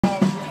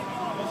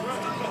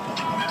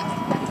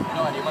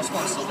My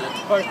spawn's still dead.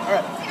 All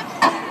right.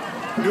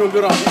 You're doing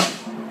good on here.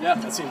 Yeah.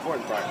 That's the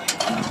important part.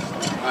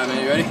 Alright,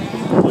 man, you ready?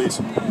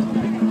 Please.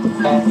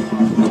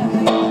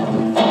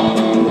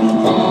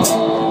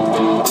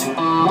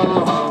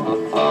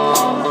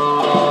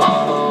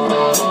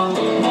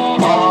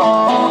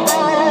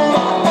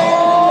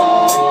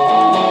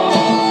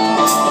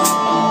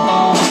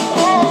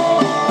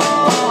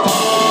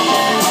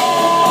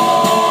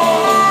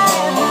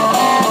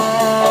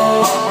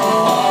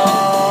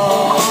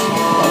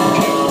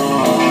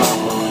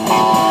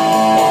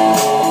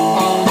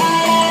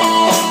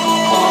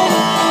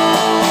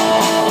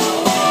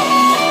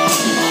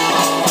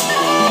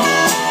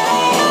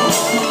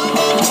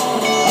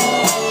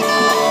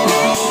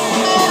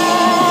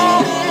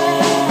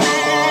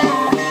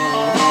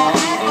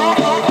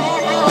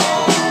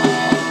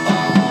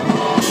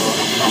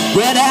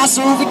 Red house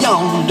over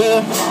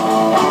yonder,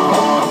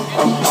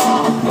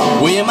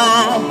 where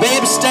my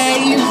baby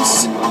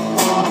stays.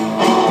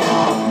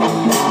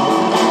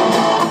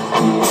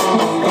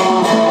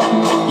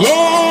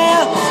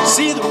 Yeah,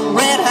 see the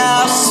red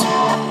house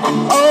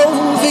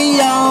over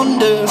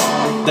yonder,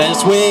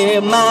 that's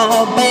where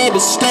my baby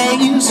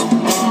stays.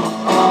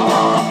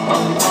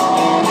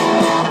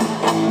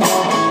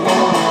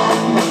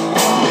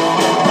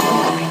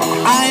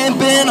 I ain't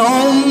been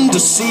home to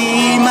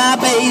see my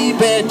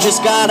baby,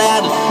 just got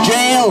out of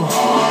jail,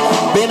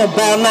 been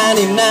about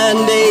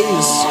 99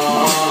 days.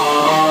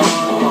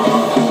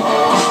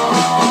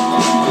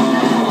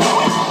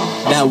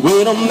 Now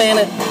wait a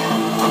minute,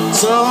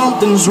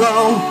 something's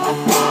wrong.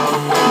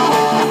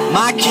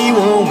 My key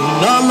won't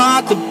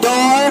unlock the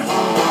door.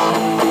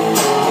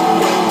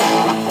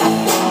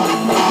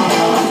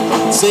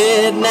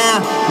 Said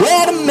now,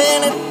 wait a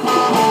minute,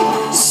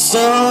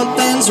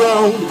 something's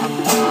wrong.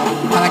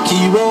 My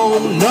key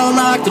won't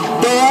unlock the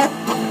door.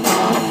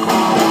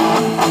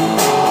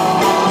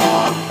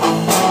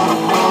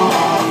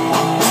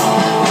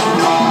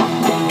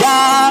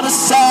 Got a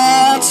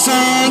sad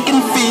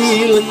sinking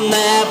feeling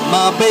that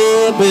my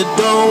baby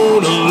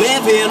don't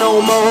live here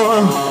no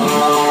more.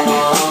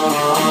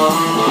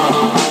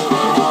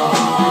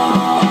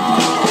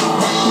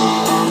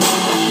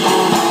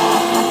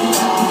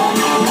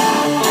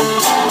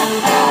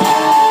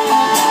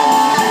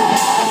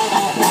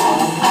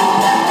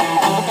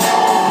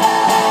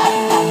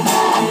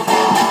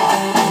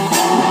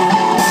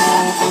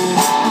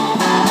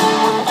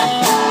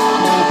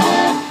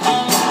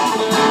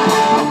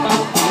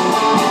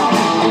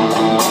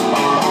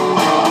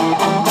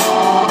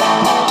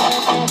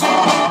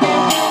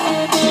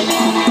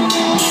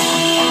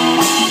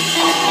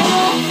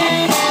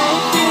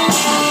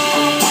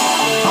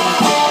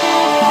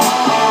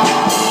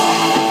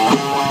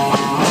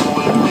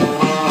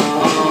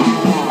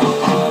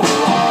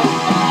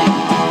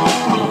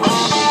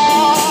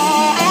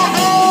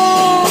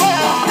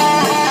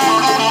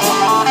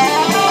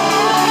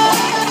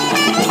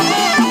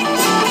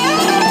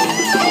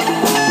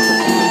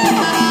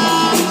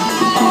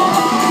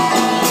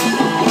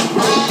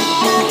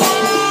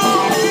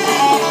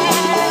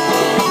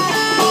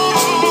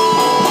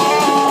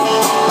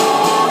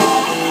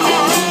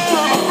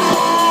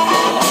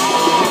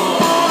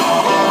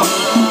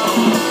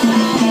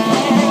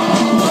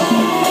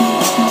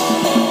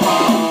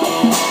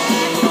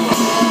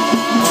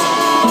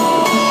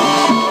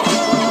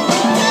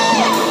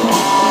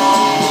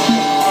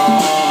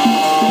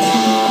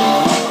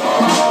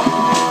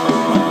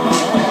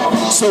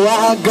 So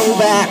I'll go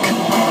back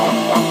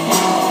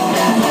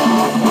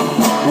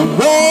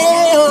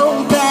way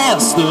on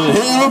past the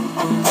hill.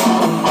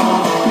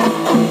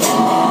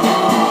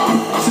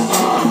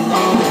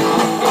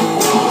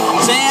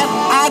 Said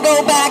I'll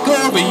go back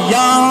over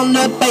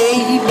yonder,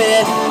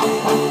 baby,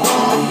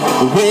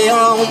 way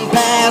on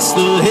past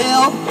the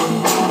hill.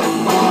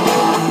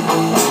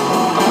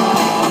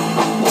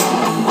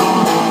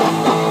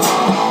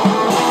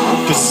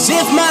 Cause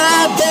if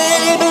my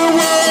baby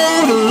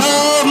won't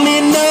love me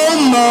no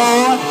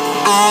more,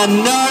 I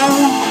know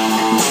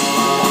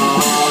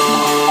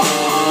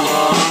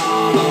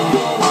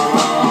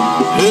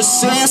her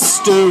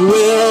sister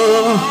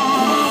will.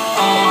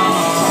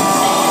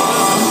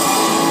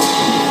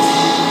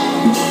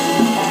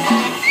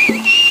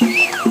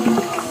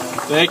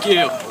 Thank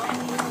you.